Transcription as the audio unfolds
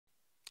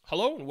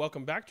Hello and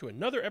welcome back to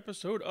another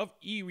episode of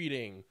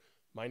e-reading.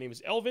 My name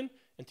is Elvin,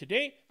 and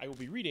today I will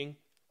be reading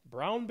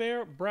Brown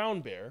Bear,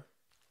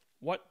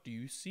 What Do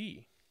You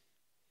See?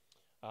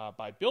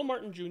 By Bill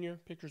Martin Jr.,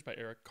 pictures by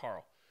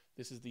Carle.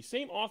 This is the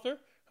same author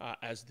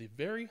as The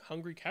Very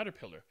Hungry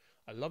Caterpillar.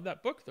 I love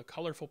that book, the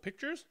colorful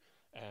pictures,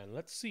 and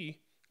let's see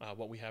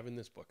what we have in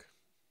this book.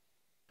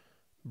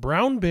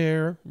 Brown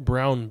Bear,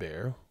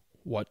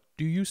 What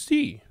Do You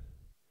See?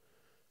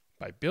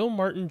 By Bill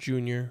Martin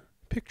Jr.,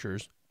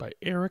 pictures by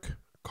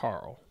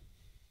Carle.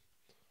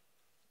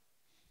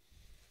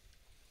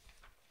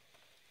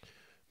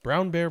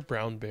 Brown Bear,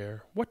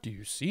 what do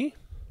you see?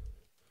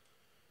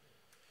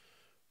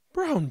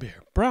 Brown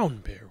Bear,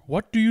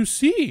 what do you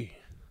see?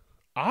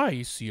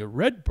 I see a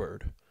red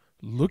bird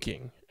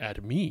looking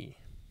at me.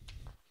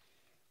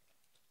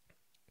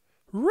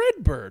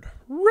 Red bird,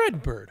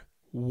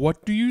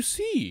 what do you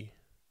see?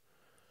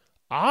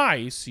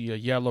 I see a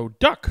yellow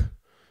duck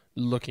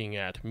looking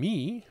at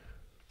me.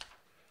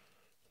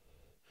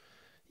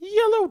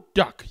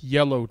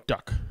 Yellow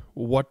duck,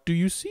 what do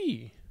you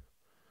see?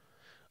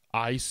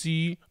 I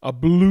see a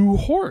blue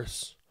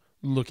horse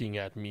looking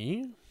at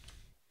me.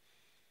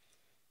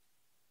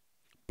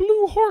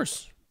 Blue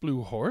horse,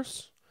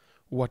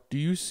 what do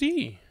you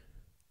see?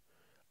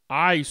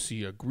 I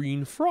see a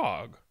green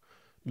frog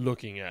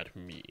looking at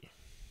me.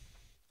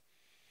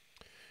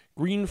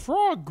 Green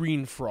frog,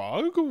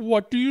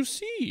 what do you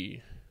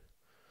see?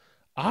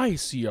 I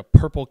see a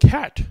purple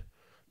cat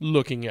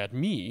looking at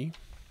me.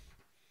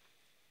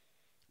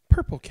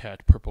 Purple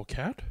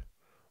cat,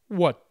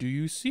 what do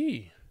you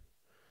see?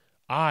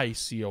 I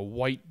see a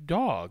white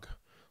dog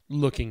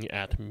looking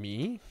at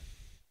me.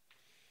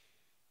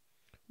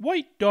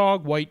 White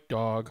dog,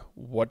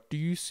 what do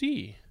you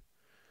see?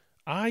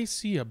 I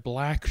see a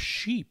black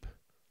sheep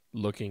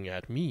looking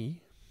at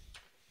me.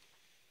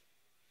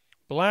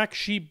 Black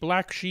sheep,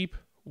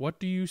 what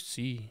do you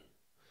see?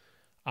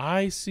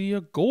 I see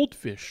a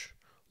goldfish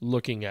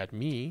looking at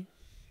me.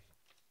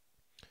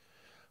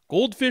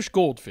 Goldfish,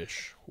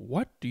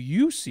 what do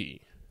you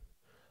see?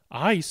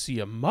 I see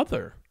a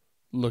mother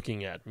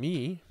looking at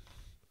me.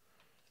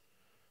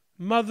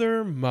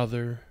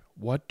 Mother,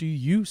 what do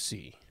you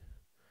see?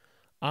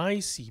 I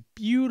see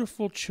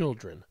beautiful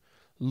children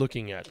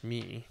looking at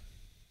me.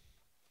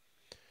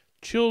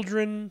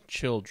 Children,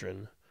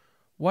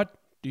 what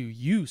do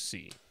you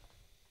see?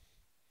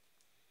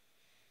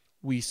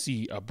 We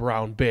see a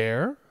brown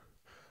bear,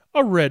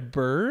 a red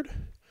bird,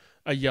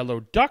 a yellow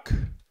duck,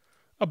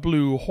 a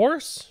blue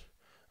horse,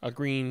 a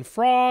green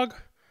frog,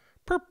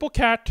 purple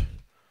cat,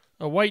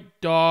 a white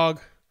dog,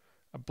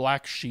 a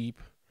black sheep,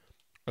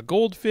 a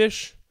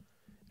goldfish,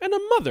 and a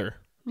mother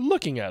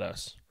looking at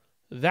us.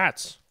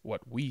 That's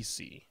what we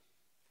see.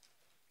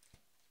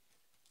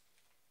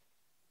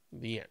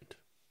 The end.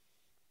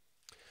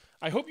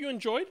 I hope you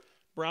enjoyed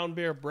Brown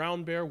Bear,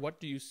 What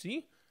Do You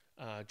See?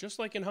 Just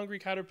like in Hungry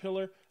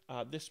Caterpillar,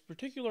 this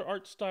particular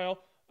art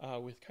style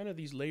with kind of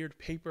these layered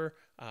paper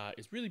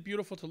is really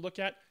beautiful to look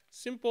at.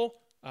 Simple,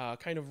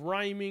 kind of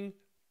rhyming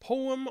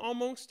poem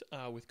almost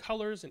with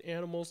colors and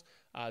animals.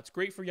 It's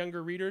great for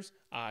younger readers.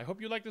 I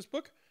hope you like this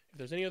book. If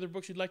there's any other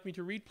books you'd like me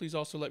to read, please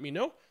also let me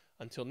know.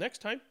 Until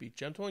next time, be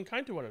gentle and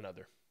kind to one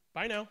another.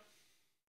 Bye now.